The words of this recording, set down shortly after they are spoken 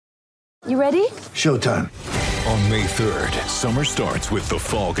You ready? Showtime. On May 3rd, summer starts with The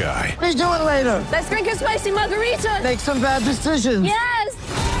Fall Guy. Let's do it later. Let's drink a spicy margarita. Make some bad decisions.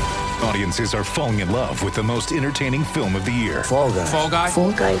 Yes! Audiences are falling in love with the most entertaining film of the year. Fall Guy. Fall Guy?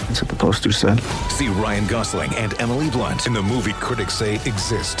 Fall guy. That's what the poster said. See Ryan Gosling and Emily Blunt in the movie critics say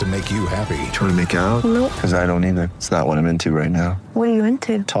exists to make you happy. Trying to make it out? Nope. Because I don't either. It's not what I'm into right now. What are you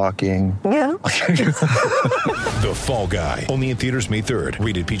into? Talking. Yeah. The Fall Guy. Only in theaters May 3rd.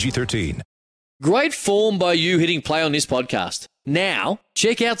 Rated PG-13. Great form by you hitting play on this podcast. Now,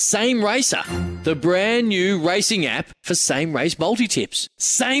 check out Same Racer, the brand new racing app for same race multi-tips.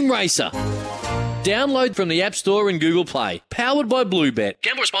 Same Racer. Download from the App Store and Google Play. Powered by Bluebet.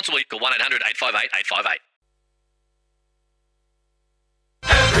 Gamble responsibly. Call 1-800-858-858.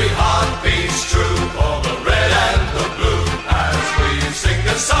 Every heart beats true for the red and the blue as we sing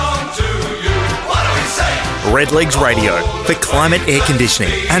a song to you. What do we say? Red Legs Radio for Climate Air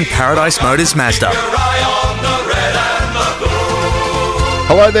Conditioning and Paradise Motors Mazda. Your eye on the red and the blue.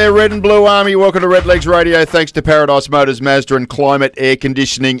 Hello there, Red and Blue Army. Welcome to Red Legs Radio. Thanks to Paradise Motors Mazda and Climate Air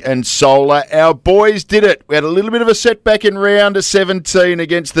Conditioning and Solar. Our boys did it. We had a little bit of a setback in round 17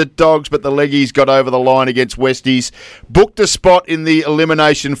 against the Dogs, but the Leggies got over the line against Westies. Booked a spot in the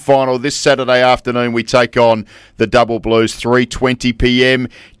elimination final this Saturday afternoon. We take on the Double Blues, 3:20 p.m.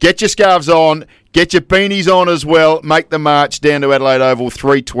 Get your scarves on. Get your beanies on as well. Make the march down to Adelaide Oval,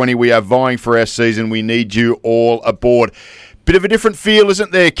 3:20. We are vying for our season. We need you all aboard. Bit of a different feel,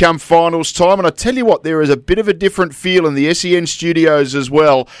 isn't there, come finals time? And I tell you what, there is a bit of a different feel in the SEN studios as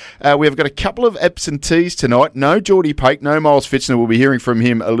well. We've got a couple of absentees tonight. No Geordie Pake, no Miles Fitzner. We'll be hearing from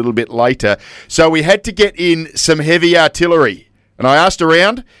him a little bit later. So we had to get in some heavy artillery. And I asked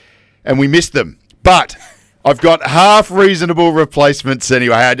around, and we missed them. But I've got half reasonable replacements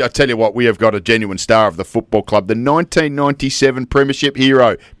anyway. I tell you what, we have got a genuine star of the football club, the 1997 Premiership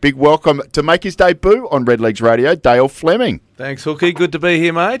hero. Big welcome to make his debut on Red Legs Radio, Dale Fleming. Thanks, Hookie. Good to be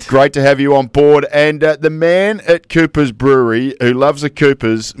here, mate. Great to have you on board. And the man at Cooper's Brewery who loves the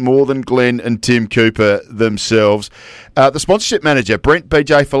Coopers more than Glenn and Tim Cooper themselves, the sponsorship manager, Brent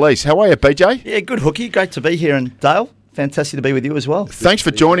BJ Felice. How are you, BJ? Yeah, good, Hookie. Great to be here. And Dale, fantastic to be with you as well. Thanks for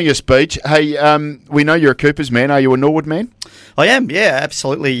joining us, Beach. Hey, we know you're a Coopers man. Are you a Norwood man? I am, yeah,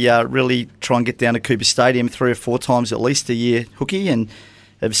 absolutely. Really try and get down to Cooper Stadium 3 or 4 times at least a year, Hookie, and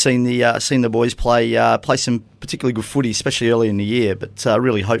have seen the boys play some particularly good footy, especially early in the year. But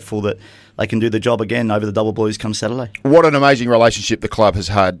really hopeful that they can do the job again over the Double Blues come Saturday. What an amazing relationship the club has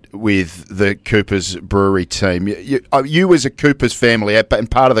had with the Coopers Brewery team. You as a Coopers family and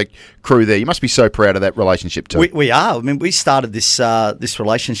part of the crew there, you must be so proud of that relationship too. We are. I mean, we started this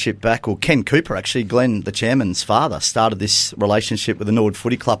relationship back, or Ken Cooper, actually, Glenn, the chairman's father, started this relationship with the Norwood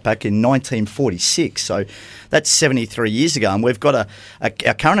Footy Club back in 1946. So that's 73 years ago, and we've got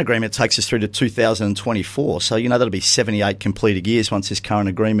our current agreement takes us through to 2024. So, that'll be 78 completed years once this current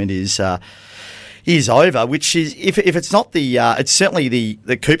agreement is over, which is, if it's not it's certainly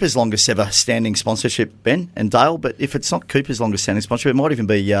the Cooper's longest ever standing sponsorship, Ben and Dale, but if it's not Cooper's longest standing sponsorship, it might even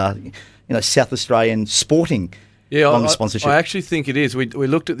be, South Australian sporting longest sponsorship. I actually think it is. We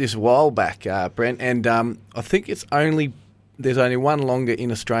looked at this a while back, Brent, and I think there's only one longer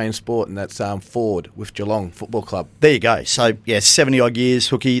in Australian sport, and that's Ford with Geelong Football Club. There you go. So, 70-odd years,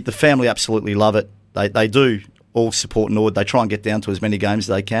 Hookie. The family absolutely love it. They do all support Norwood. They try and get down to as many games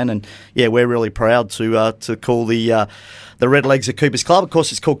as they can, and we're really proud to call the Red Legs a Coopers Club. Of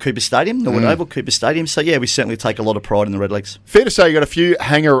course, it's called Cooper Stadium, Norwood Oval, Cooper Stadium. So we certainly take a lot of pride in the Red Legs. Fair to say you got a few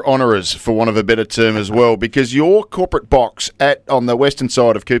hanger honourers, for want of a better term, as well, because your corporate box on the western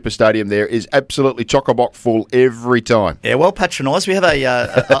side of Cooper Stadium there is absolutely chock-a-block full every time. Yeah, well patronised. We have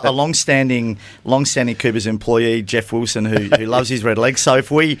a long-standing Coopers employee, Jeff Wilson, who loves his Red Legs. So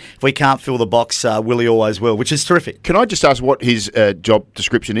if we can't fill the box, Willie always will, which is terrific. Can I just ask what his job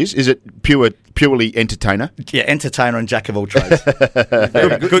description is? Is it purely entertainer? Yeah, entertainer and jack of all trades.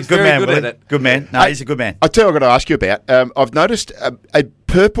 good man, Willie. Good man. No, he's a good man. I tell you what I've got to ask you about. I've noticed a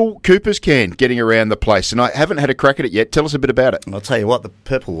purple Cooper's can getting around the place, and I haven't had a crack at it yet. Tell us a bit about it. I'll tell you what, the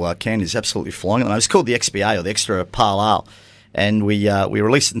purple can is absolutely flying at the moment. It's called the XBA, or the Extra Pale Ale, and we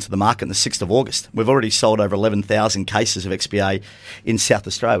released it into the market on the 6th of August. We've already sold over 11,000 cases of XBA in South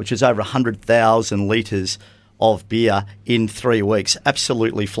Australia, which is over 100,000 litres of beer in 3 weeks.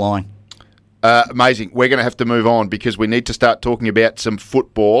 Absolutely flying. Amazing. We're going to have to move on because we need to start talking about some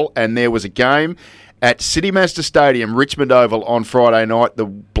football, and there was a game at City Mazda Stadium, Richmond Oval on Friday night. The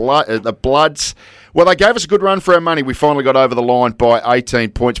Bloods, well, they gave us a good run for our money. We finally got over the line by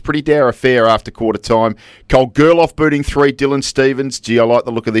 18 points. Pretty dour affair after quarter time. Cole Gerloff booting 3, Dylan Stevens. Gee, I like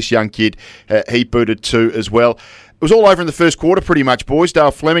the look of this young kid. He booted 2 as well. It was all over in the first quarter pretty much, boys.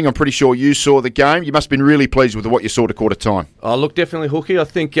 Dale Fleming, I'm pretty sure you saw the game. You must have been really pleased with what you saw to quarter time. Oh, look, definitely, Hookie. I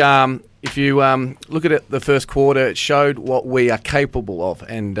think if you look at it, the first quarter, it showed what we are capable of.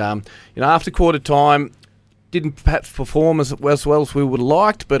 And, after quarter time, didn't perhaps perform as well as we would have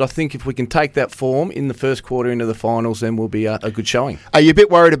liked, but I think if we can take that form in the first quarter into the finals, then we'll be a good showing. Are you a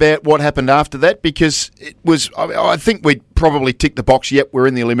bit worried about what happened after that? Because it was, I think we'd probably tick the box. Yep, we're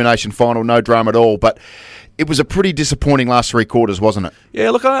in the elimination final, no drama at all. But it was a pretty disappointing last 3 quarters, wasn't it? Yeah,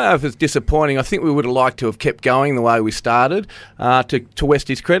 look, I don't know if it's disappointing. I think we would have liked to have kept going the way we started. To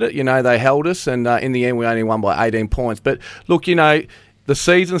Westie's credit, they held us, and in the end we only won by 18 points. But look, the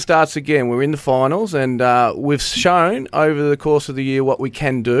season starts again. We're in the finals, and we've shown over the course of the year what we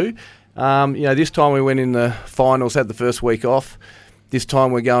can do. This time we went in the finals, had the first week off. This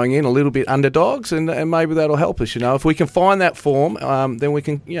time we're going in a little bit underdogs, and maybe that'll help us. If we can find that form, then we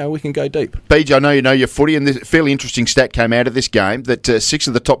can go deep. BJ, I know you know your footy, and this fairly interesting stat came out of this game that 6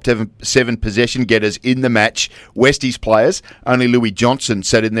 of the top 7 possession getters in the match, Westie's players, only Louis Johnson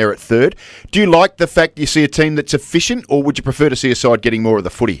sat in there at third. Do you like the fact you see a team that's efficient, or would you prefer to see a side getting more of the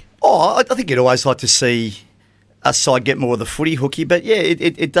footy? Oh, I think you'd always like to see a side get more of the footy, Hookie, but yeah,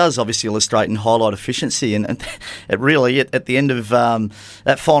 it does obviously illustrate and highlight efficiency, and it really at the end of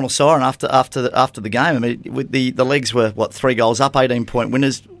that final siren after the game. I mean, the legs were 3 goals up, 18-point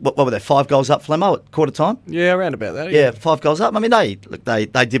winners. What were they? 5 goals up, Flemo, at quarter time. Yeah, around about that. Yeah, 5 goals up. I mean, they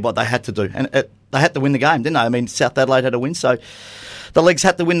did what they had to do, and they had to win the game, didn't they? I mean, South Adelaide had to win, so the legs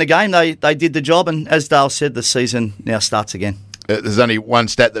had to win the game. They did the job, and as Dale said, the season now starts again. There's only one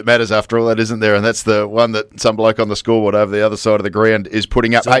stat that matters after all that, isn't there? And that's the one that some bloke on the scoreboard over the other side of the ground is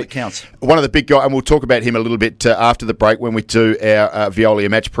putting up. That's all that counts. One of the big guys, and we'll talk about him a little bit after the break when we do our Veolia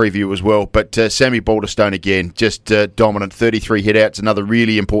match preview as well. But Sammy Balderstone again, just dominant. 33 hit-outs, another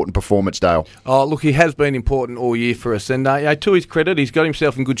really important performance, Dale. Oh, look, he has been important all year for us. And to his credit, he's got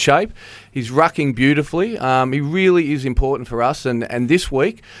himself in good shape. He's rucking beautifully. He really is important for us. And this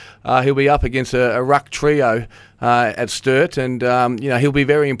week, he'll be up against a ruck trio at Sturt, and he'll be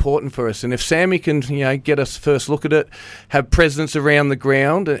very important for us. And if Sammy can get us first look at it, have presence around the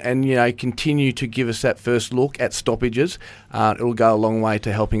ground, and continue to give us that first look at stoppages, it'll go a long way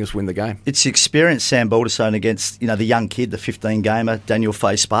to helping us win the game. It's the experience Sam Balderstone against the young kid, the 15-gamer Daniel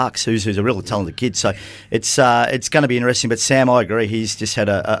Fay Sparks, who's a really talented kid. So it's going to be interesting. But Sam, I agree, he's just had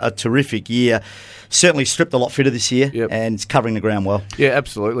a terrific year. Certainly stripped a lot fitter this year, and it's covering the ground well. Yeah,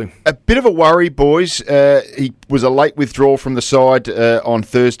 absolutely. A bit of a worry, boys. He was a late withdrawal from the side on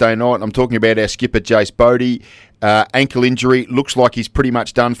Thursday night. I'm talking about our skipper, Jace Bodie. Ankle injury. Looks like he's pretty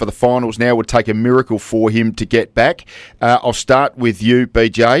much done for the finals now. It would take a miracle for him to get back. I'll start with you,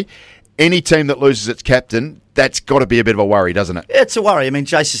 BJ. Any team that loses its captain, that's got to be a bit of a worry, doesn't it? It's a worry. I mean,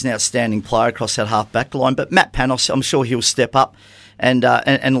 Jace is an outstanding player across that half-back line, but Matt Panos, I'm sure he'll step up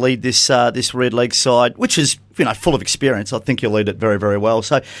and lead this Red Leg side, which is full of experience. I think he'll lead it very, very well.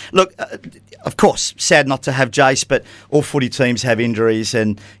 So, look, of course, sad not to have Jace, but all footy teams have injuries,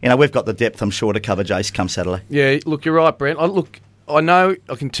 and we've got the depth, I'm sure, to cover Jace come Saturday. Yeah, look, you're right, Brent. I know,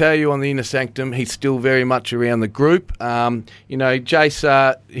 I can tell you on the Inner Sanctum, he's still very much around the group.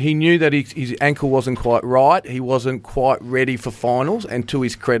 Jace, he knew that his ankle wasn't quite right. He wasn't quite ready for finals. And to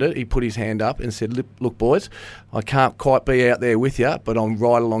his credit, he put his hand up and said, look, boys, I can't quite be out there with you, but I'm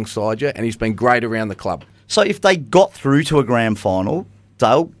right alongside you. And he's been great around the club. So if they got through to a grand final,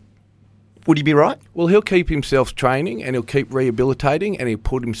 Dale, would he be right? Well, he'll keep himself training, and he'll keep rehabilitating, and he'll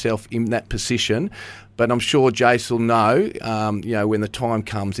put himself in that position. But I'm sure Jace will know, when the time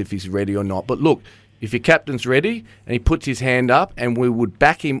comes, if he's ready or not. But look, if your captain's ready and he puts his hand up, and we would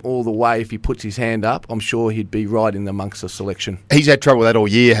back him all the way if he puts his hand up, I'm sure he'd be right in amongst the selection. He's had trouble with that all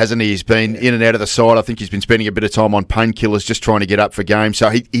year, hasn't he? He's been in and out of the side. I think he's been spending a bit of time on painkillers just trying to get up for games. So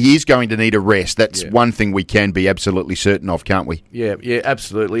he is going to need a rest. That's one thing we can be absolutely certain of, can't we? Yeah,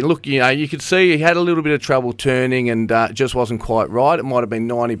 absolutely. Look, you could see he had a little bit of trouble turning and just wasn't quite right. It might have been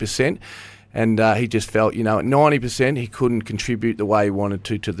 90%. And he just felt, at 90%, he couldn't contribute the way he wanted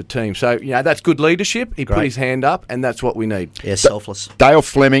to the team. So, that's good leadership. He put his hand up, and that's what we need. Yeah, selfless. Dale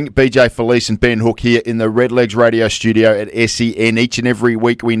Fleming, BJ Felice and Ben Hook here in the Redlegs radio studio at SEN. Each and every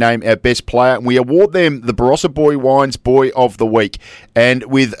week we name our best player, and we award them the Barossa Boy Wines Boy of the Week. And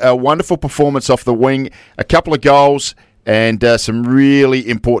with a wonderful performance off the wing, a couple of goals, and some really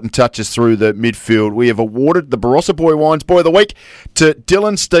important touches through the midfield. We have awarded the Barossa Boy Wines Boy of the Week to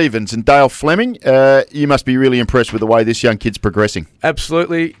Dylan Stevens and Dale Fleming. You must be really impressed with the way this young kid's progressing.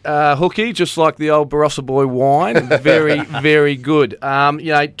 Absolutely, Hookie, just like the old Barossa Boy wine. Very, very good.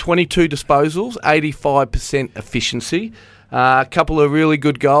 22 disposals, 85% efficiency. A couple of really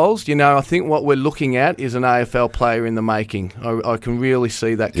good goals. I think what we're looking at is an AFL player in the making. I can really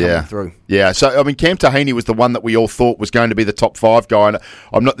see that coming through. Yeah, so, Cam Tahini was the one that we all thought was going to be the top 5 guy.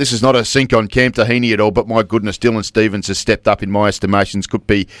 And this is not a sink on Cam Tahini at all, but my goodness, Dylan Stevens has stepped up in my estimations. Could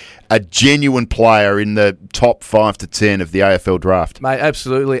be a genuine player in the top 5 to 10 of the AFL draft. Mate,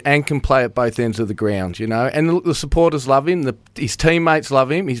 absolutely, and can play at both ends of the ground, And the supporters love him. His teammates love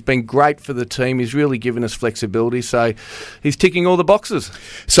him. He's been great for the team. He's really given us flexibility, so he's ticking all the boxes.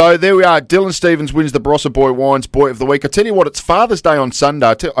 So there we are. Dylan Stevens wins the Barossa Boy Wines Boy of the Week. I tell you what, it's Father's Day on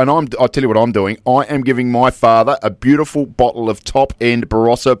Sunday, and I'll tell you what I'm doing. I am giving my father a beautiful bottle of top-end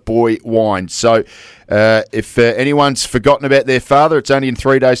Barossa Boy wine. So if anyone's forgotten about their father, it's only in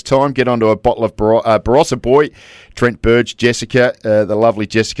 3 days' time. Get onto a bottle of Barossa Boy. Trent Burge, Jessica, the lovely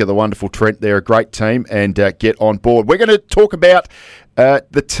Jessica, the wonderful Trent. They're a great team, and get on board. We're going to talk about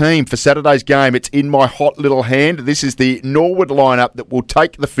the team for Saturday's game. It's in my hot little hand. This is the Norwood lineup that will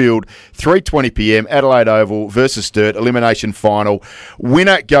take the field 3:20 p.m. Adelaide Oval versus Sturt, elimination final.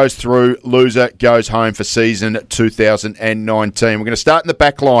 Winner goes through, loser goes home for season 2019. We're going to start in the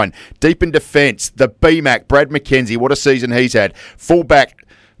back line. Deep in defence, the BMAC, Brad McKenzie. What a season he's had. Full-back,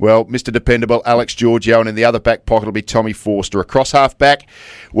 well, Mr. Dependable, Alex Giorgio, and in the other back pocket will be Tommy Forster. Across half-back,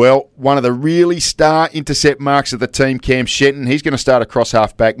 well, one of the really star intercept marks of the team, Cam Shenton. He's going to start across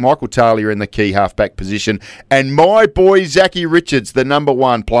half-back. Michael Talia in the key half-back position. And my boy, Zachy Richards, the number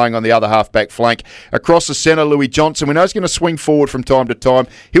 1, playing on the other half-back flank. Across the centre, Louis Johnson. We know he's going to swing forward from time to time.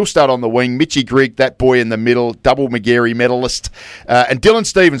 He'll start on the wing. Mitchy Grigg, that boy in the middle, double McGarry medalist. And Dylan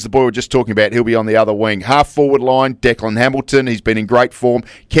Stevens, the boy we were just talking about, he'll be on the other wing. Half-forward line, Declan Hamilton. He's been in great form.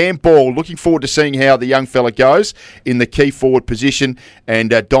 Cam Ball, looking forward to seeing how the young fella goes in the key forward position,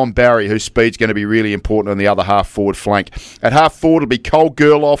 and Dom Barry, whose speed's going to be really important on the other half-forward flank. At half-forward, it'll be Cole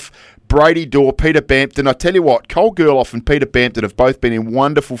Gerloff, Brady Dorr, Peter Bampton. I tell you what, Cole Gerloff and Peter Bampton have both been in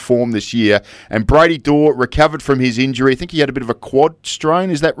wonderful form this year, and Brady Dorr recovered from his injury. I think he had a bit of a quad strain.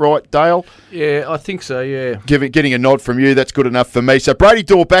 Is that right, Dale? Yeah, I think so, yeah. Getting a nod from you, that's good enough for me. So Brady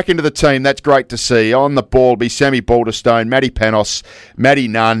Dorr back into the team, that's great to see. On the ball will be Sammy Balderstone, Matty Panos, Matty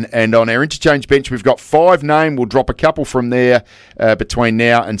Nunn, and on our interchange bench we've got 5 names. We'll drop a couple from there between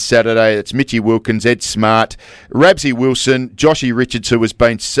now and Saturday. It's Mitchy Wilkins, Ed Smart, Rabsy Wilson, Joshy Richards, who has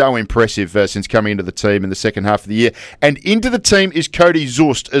been so impressive since coming into the team in the second half of the year. And into the team is Cody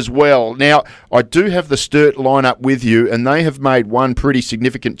Zust as well. Now, I do have the Sturt lineup with you, and they have made one pretty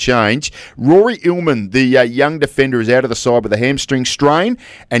significant change. Rory Illman, the young defender, is out of the side with a hamstring strain,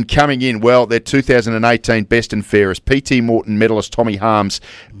 and coming in, well, their 2018 best and fairest, PT Morton medalist Tommy Harms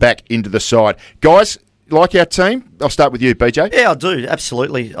back into the side. Guys, like our team? I'll start with you, BJ. Yeah, I do,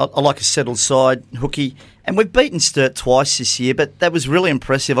 absolutely. I like a settled side, Hookie. And we've beaten Sturt twice this year, but that was really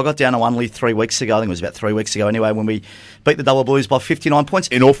impressive. I got down to Unley 3 weeks ago. I think it was about 3 weeks ago anyway, when we beat the Double Blues by 59 points.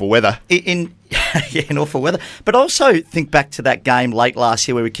 In awful weather. In awful weather. But I also think back to that game late last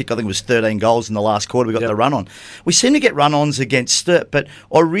year where we kicked, I think it was 13 goals in the last quarter. We got the run on. We seem to get run-ons against Sturt, but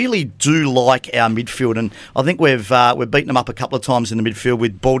I really do like our midfield, and I think we've beaten them up a couple of times in the midfield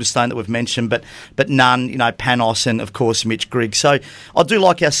with Balderstone that we've mentioned, but Nunn, Panos, and of course Mitch Grigg. So I do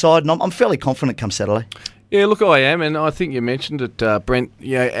like our side, and I'm fairly confident come Saturday. Yeah, look, I am, and I think you mentioned it, Brent.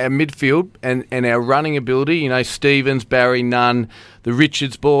 Our midfield and our running ability. Stevens, Barry, Nunn, the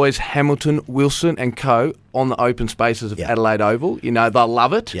Richards boys, Hamilton, Wilson, and Co. on the open spaces of Adelaide Oval. They'll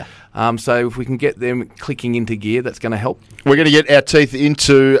love it. Yeah. So if we can get them clicking into gear, that's going to help. We're going to get our teeth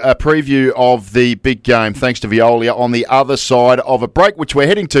into a preview of the big game, thanks to Veolia, on the other side of a break, which we're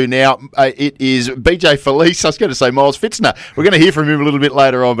heading to now. It is BJ Felice. I was going to say Miles Fitzner. We're going to hear from him a little bit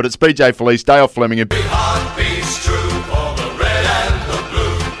later on, but it's BJ Felice, Dale Fleming, and Heartbeats true for the red and the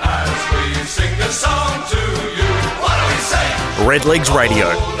blue as we sing the song to you. What do we say? Redlegs Radio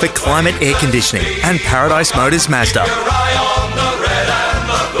for Climate Air Conditioning and Paradise Motors Mazda. Your eye on the red and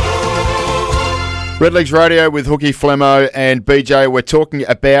the blue. Redlegs Radio with Hookie, Flemmo and BJ. We're talking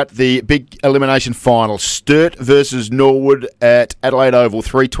about the big elimination final, Sturt versus Norwood at Adelaide Oval,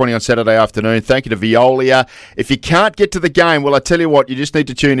 3:20 on Saturday afternoon. Thank you to Veolia. If you can't get to the game, well, I tell you what, you just need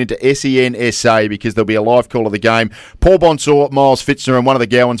to tune into SEN-SA because there'll be a live call of the game. Paul Bonsor, Miles Fitzner and one of the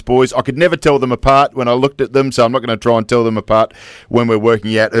Gowans boys. I could never tell them apart when I looked at them, so I'm not going to try and tell them apart when we're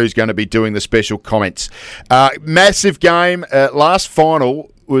working out who's going to be doing the special comments. Massive game. Last final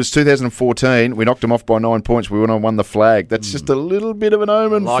was 2014. We knocked them off by 9 points. We went on and won the flag. That's just a little bit of an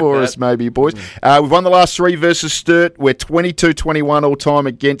omen for us, maybe, boys. We've won the last 3 versus Sturt. We're 22-21 all time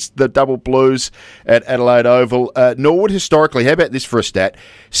against the Double Blues at Adelaide Oval. Norwood, historically, how about this for a stat?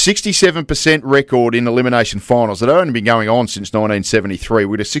 67% record in elimination finals. They've only been going on since 1973.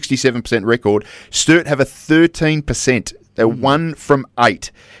 We had a 67% record. Sturt have a 13%. They're 1 from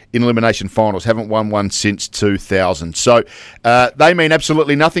 8 in elimination finals. Haven't won one since 2000. So they mean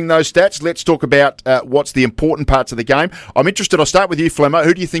absolutely nothing, those stats. Let's talk about what's the important parts of the game. I'm interested. I'll start with you, Flemmo.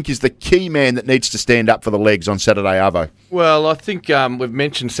 Who do you think is the key man that needs to stand up for the legs on Saturday, Arvo? Well, I think we've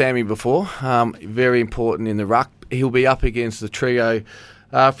mentioned Sammy before. Very important in the ruck. He'll be up against the trio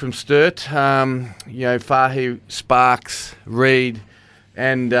from Sturt. Fahey, Sparks, Reid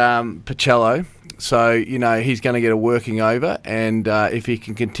and Pacello. So, he's going to get a working over, and if he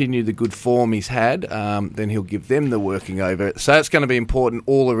can continue the good form he's had, then he'll give them the working over. So it's going to be important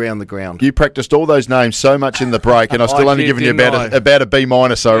all around the ground. You practiced all those names so much in the break, and I've still only given you about a B-, I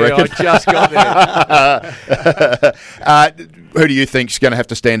reckon. I just got there. Who do you think is going to have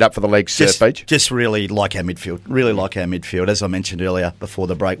to stand up for the legs, Beach? Just really like our midfield. Really like our midfield. As I mentioned earlier before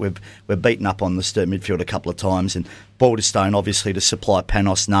the break, we've beaten up on the Sturt midfield a couple of times, and Balderstone, obviously, to supply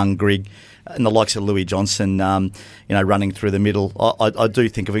Panos, Nunn, Grigg, and the likes of Louis Johnson, running through the middle. I do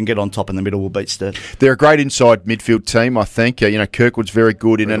think if we can get on top in the middle, we'll beat Sturt. They're a great inside midfield team, I think. Kirkwood's very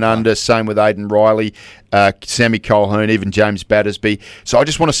good in and under. Same with Aidan Riley, Sammy Colquhoun, even James Battersby. So I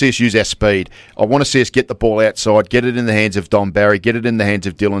just want to see us use our speed. I want to see us get the ball outside, get it in the hands of Don Barry, get it in the hands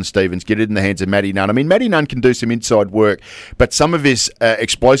of Dylan Stevens, get it in the hands of Matty Nunn. I mean, Matty Nunn can do some inside work, but some of his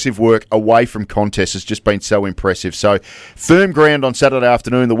explosive work away from contests has just been so impressive. So firm ground on Saturday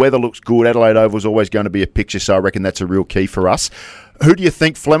afternoon. The weather looks good. Adelaide Oval is always going to be a picture, so I reckon that's a real key for us. Who do you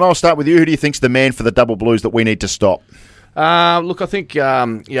think, Flemmo? I'll start with you. Who do you think's the man for the Double Blues that we need to stop? Look, I think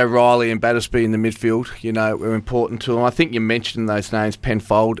Riley and Battersby in the midfield, are important to them. I think you mentioned those names,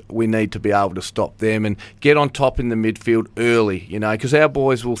 Penfold. We need to be able to stop them and get on top in the midfield early, because our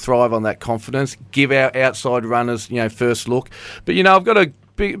boys will thrive on that confidence, give our outside runners, first look. But, I've got a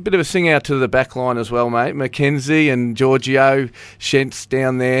bit of a sing out to the back line as well, mate. Mackenzie and Giorgio, Shentz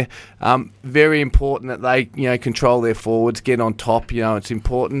down there. Very important that they, control their forwards, get on top. It's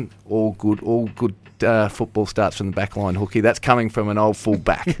important. All good. Football starts from the back line, Hookie. That's coming from an old full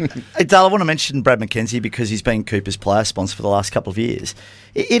back. Hey, Dale, I want to mention Brad McKenzie because he's been Cooper's player sponsor for the last couple of years.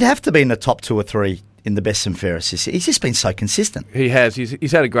 It'd have to be in the top 2 or 3 in the best and fairest. He's just been so consistent. He has.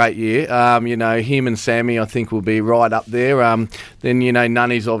 He's had a great year. Him and Sammy, I think, will be right up there. Then,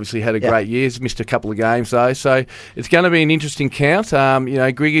 Nunny's obviously had a great year. He's missed a couple of games, though. So it's going to be an interesting count.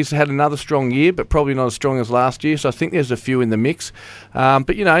 Griggy's had another strong year, but probably not as strong as last year. So I think there's a few in the mix. But,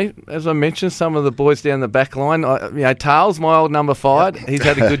 as I mentioned, some of the boys down the back line, Tales, my old number 5, he's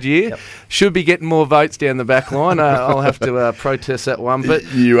had a good year. Should be getting more votes down the back line. I'll have to protest that one. But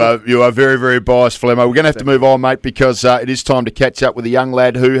you are very, very biased, Flemmo. We're going to have to move on, mate, because it is time to catch up with a young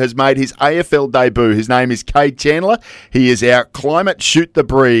lad who has made his AFL debut. His name is Cade Chandler. He is our Climate Shoot the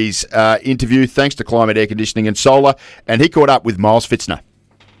Breeze interview, thanks to Climate Air Conditioning and Solar, and he caught up with Miles Fitzner.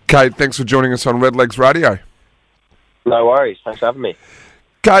 Cade, thanks for joining us on Redlegs Radio. No worries. Thanks for having me.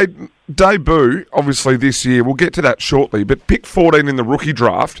 Cade, debut, obviously, this year. We'll get to that shortly, but pick 14 in the rookie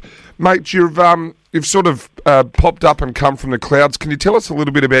draft. Mate, you've sort of popped up and come from the clouds. Can you tell us a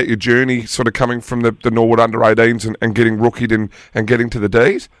little bit about your journey sort of coming from the Norwood under-18s and getting rookied and getting to the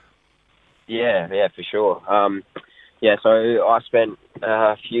Ds? Yeah, for sure. So I spent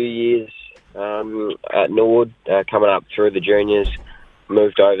a few years at Norwood, coming up through the juniors,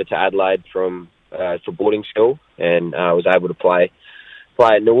 moved over to Adelaide for boarding school, and was able to play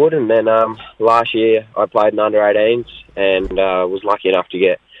at Norwood. And then last year I played in under-18s and was lucky enough to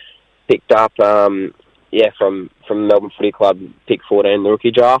get picked up from Melbourne Footy Club, pick 14 in the rookie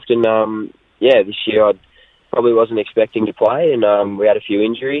draft. And this year I probably wasn't expecting to play, and we had a few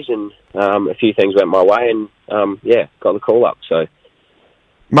injuries and a few things went my way, and got the call up. So,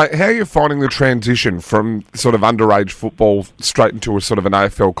 mate, how are you finding the transition from sort of underage football straight into a sort of an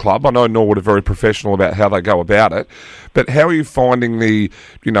AFL club? I know Norwood are very professional about how they go about it, but how are you finding the,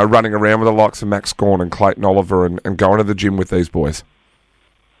 running around with the likes of Max Gawn and Clayton Oliver and going to the gym with these boys?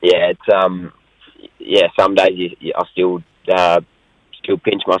 Yeah, it's some days I still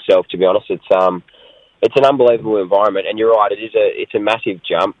pinch myself, to be honest. It's an unbelievable environment, and you're right, it's a massive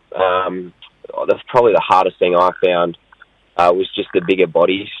jump. That's probably the hardest thing I found. Was just the bigger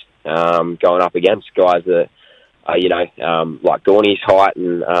bodies going up against guys that, like Gawny's height,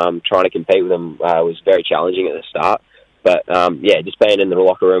 and trying to compete with them was very challenging at the start. But, just being in the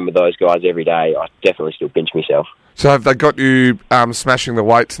locker room with those guys every day, I definitely still pinch myself. So have they got you smashing the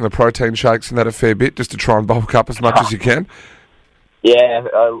weights and the protein shakes and that a fair bit, just to try and bulk up as much as you can? Yeah,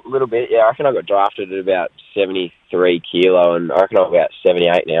 a little bit. Yeah, I reckon I got drafted at about 73 kilo, and I reckon I'm about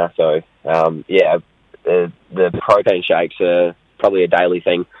 78 now. So, the protein shakes are probably a daily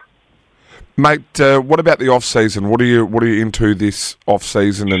thing. Mate, what about the off season? What are you into this off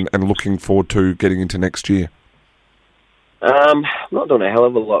season and looking forward to getting into next year? I'm not doing a hell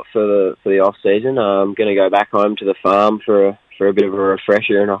of a lot for the off season. I'm going to go back home to the farm for a bit of a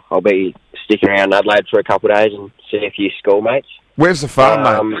refresher, and I'll be sticking around Adelaide for a couple of days and see a few schoolmates. Where's the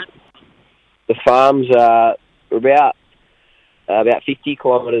farm, mate? The farm's about 50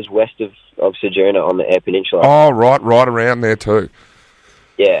 kilometres west of Ceduna on the Eyre Peninsula. Oh, right around there too.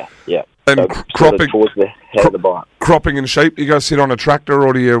 Yeah. And so cropping towards the head of the bike. Cropping and sheep. You go sit on a tractor,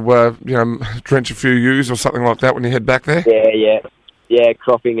 or do you drench a few ewes or something like that when you head back there? Yeah.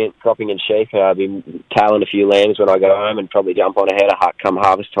 Cropping and sheep. I'll be tailing a few lambs when I go home, and probably jump on a header come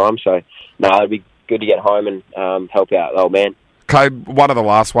harvest time. So it'd be good to get home and help out the old man. Okay, one of the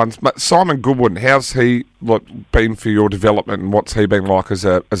last ones. Simon Goodwin, how's he been for your development, and what's he been like as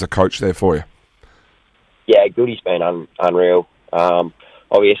a coach there for you? Yeah, Goody's been unreal.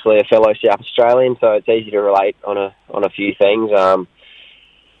 Obviously a fellow South Australian, so it's easy to relate on a few things.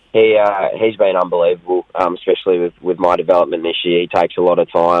 He's been unbelievable, especially with my development this year. He takes a lot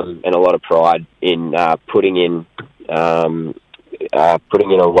of time and a lot of pride in putting in a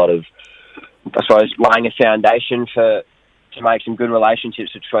lot of, I suppose, laying a foundation to make some good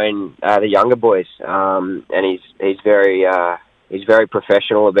relationships between the younger boys. And he's very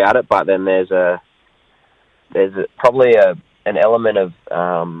professional about it. But then there's probably an element of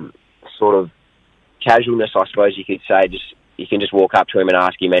sort of casualness, I suppose you could say. Just you can just walk up to him and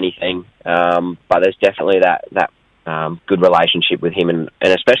ask him anything. But there's definitely that good relationship with him, and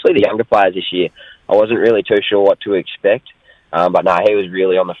especially the younger players this year. I wasn't really too sure what to expect, but no, he was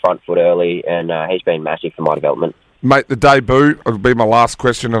really on the front foot early, and he's been massive for my development. Mate, the debut will be my last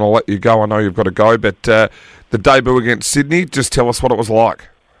question, and I'll let you go. I know you've got to go, but the debut against Sydney, just tell us what it was like.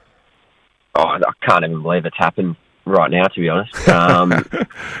 Oh, I can't even believe it's happened right now, to be honest.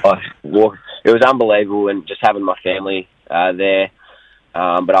 It was unbelievable, and just having my family there.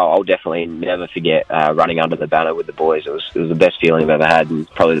 But I'll definitely never forget running under the banner with the boys. It was the best feeling I've ever had, and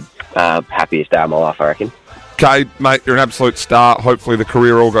probably the happiest day of my life, I reckon. Okay, mate, you're an absolute star. Hopefully the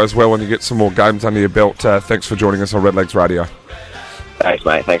career all goes well and you get some more games under your belt. Thanks for joining us on Redlegs Radio. Thanks,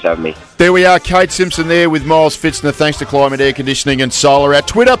 mate. Thanks for having me. There we are, Kate Simpson there with Miles Fitzner. Thanks to Climate Air Conditioning and Solar. Our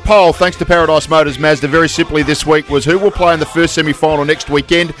Twitter poll, thanks to Paradise Motors Mazda, very simply this week was who will play in the first semi-final next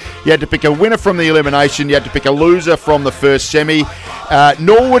weekend. You had to pick a winner from the elimination. You had to pick a loser from the first semi.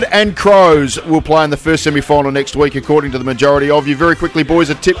 Norwood and Crows will play in the first semi-final next week, according to the majority of you. Very quickly,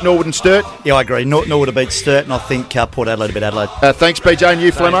 boys, a tip, Norwood and Sturt? Yeah, I agree. Norwood to beat Sturt, and I think Port Adelaide to beat Adelaide. Thanks, BJ, and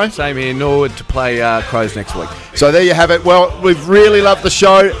you, Flemo? Same here. Norwood to play Crows next week. So there you have it. Well, we've really loved the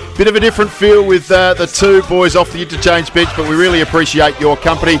show. Bit of a different feel with the two boys off the interchange bench, but we really appreciate your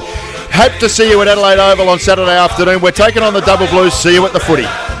company. Hope to see you at Adelaide Oval on Saturday afternoon. We're taking on the Double Blues. See you at the footy.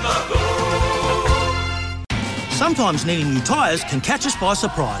 Sometimes needing new tyres can catch us by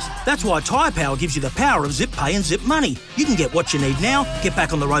surprise. That's why Tyre Power gives you the power of Zip Pay and Zip Money. You can get what you need now, get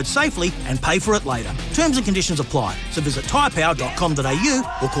back on the road safely and pay for it later. Terms and conditions apply. So visit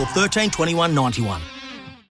tyrepower.com.au or call 13 21 91.